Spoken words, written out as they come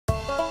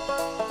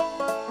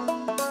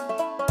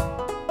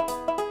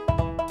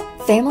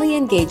Family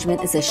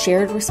engagement is a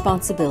shared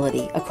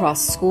responsibility across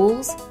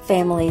schools,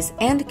 families,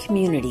 and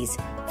communities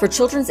for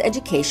children's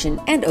education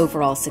and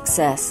overall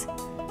success.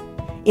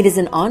 It is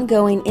an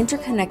ongoing,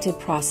 interconnected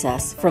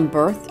process from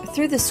birth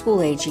through the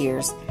school-age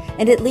years,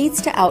 and it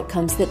leads to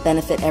outcomes that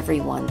benefit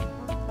everyone.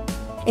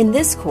 In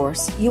this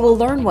course, you will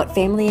learn what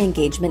family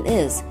engagement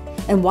is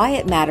and why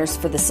it matters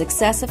for the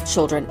success of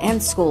children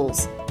and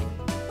schools.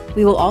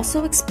 We will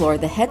also explore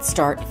the Head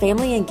Start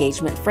Family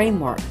Engagement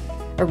Framework,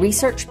 a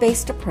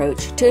research-based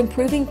approach to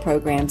improving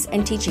programs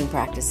and teaching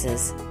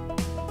practices.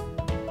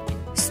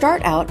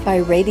 Start out by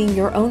rating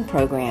your own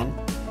program,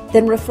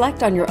 then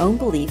reflect on your own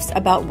beliefs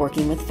about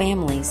working with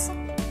families.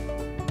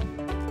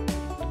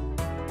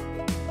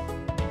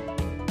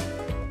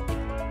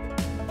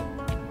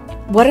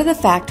 What are the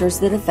factors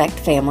that affect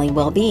family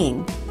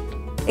well-being?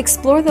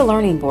 Explore the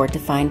Learning Board to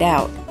find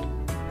out.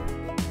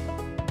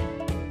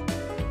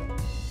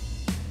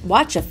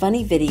 Watch a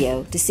funny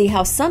video to see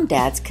how some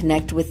dads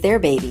connect with their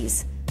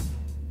babies.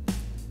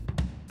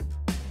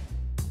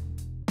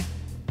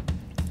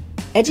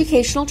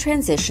 Educational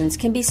transitions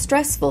can be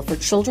stressful for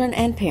children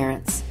and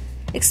parents.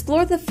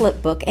 Explore the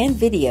flipbook and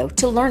video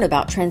to learn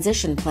about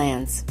transition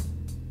plans.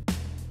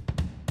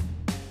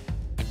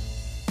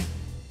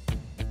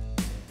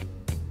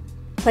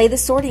 Play the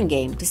sorting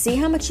game to see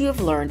how much you have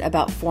learned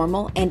about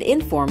formal and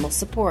informal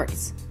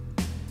supports.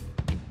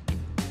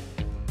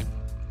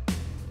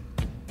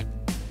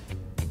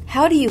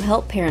 How do you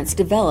help parents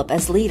develop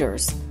as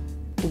leaders?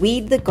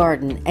 Weed the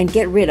garden and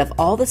get rid of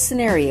all the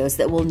scenarios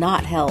that will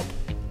not help.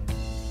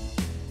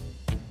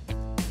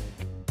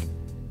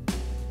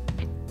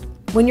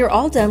 When you're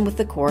all done with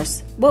the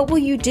course, what will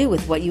you do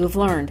with what you have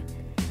learned?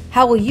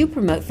 How will you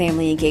promote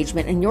family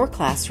engagement in your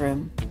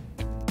classroom?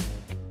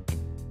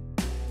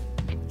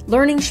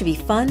 Learning should be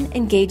fun,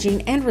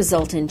 engaging, and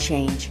result in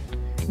change.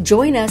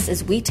 Join us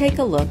as we take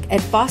a look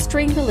at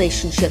fostering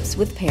relationships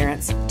with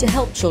parents to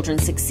help children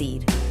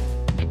succeed.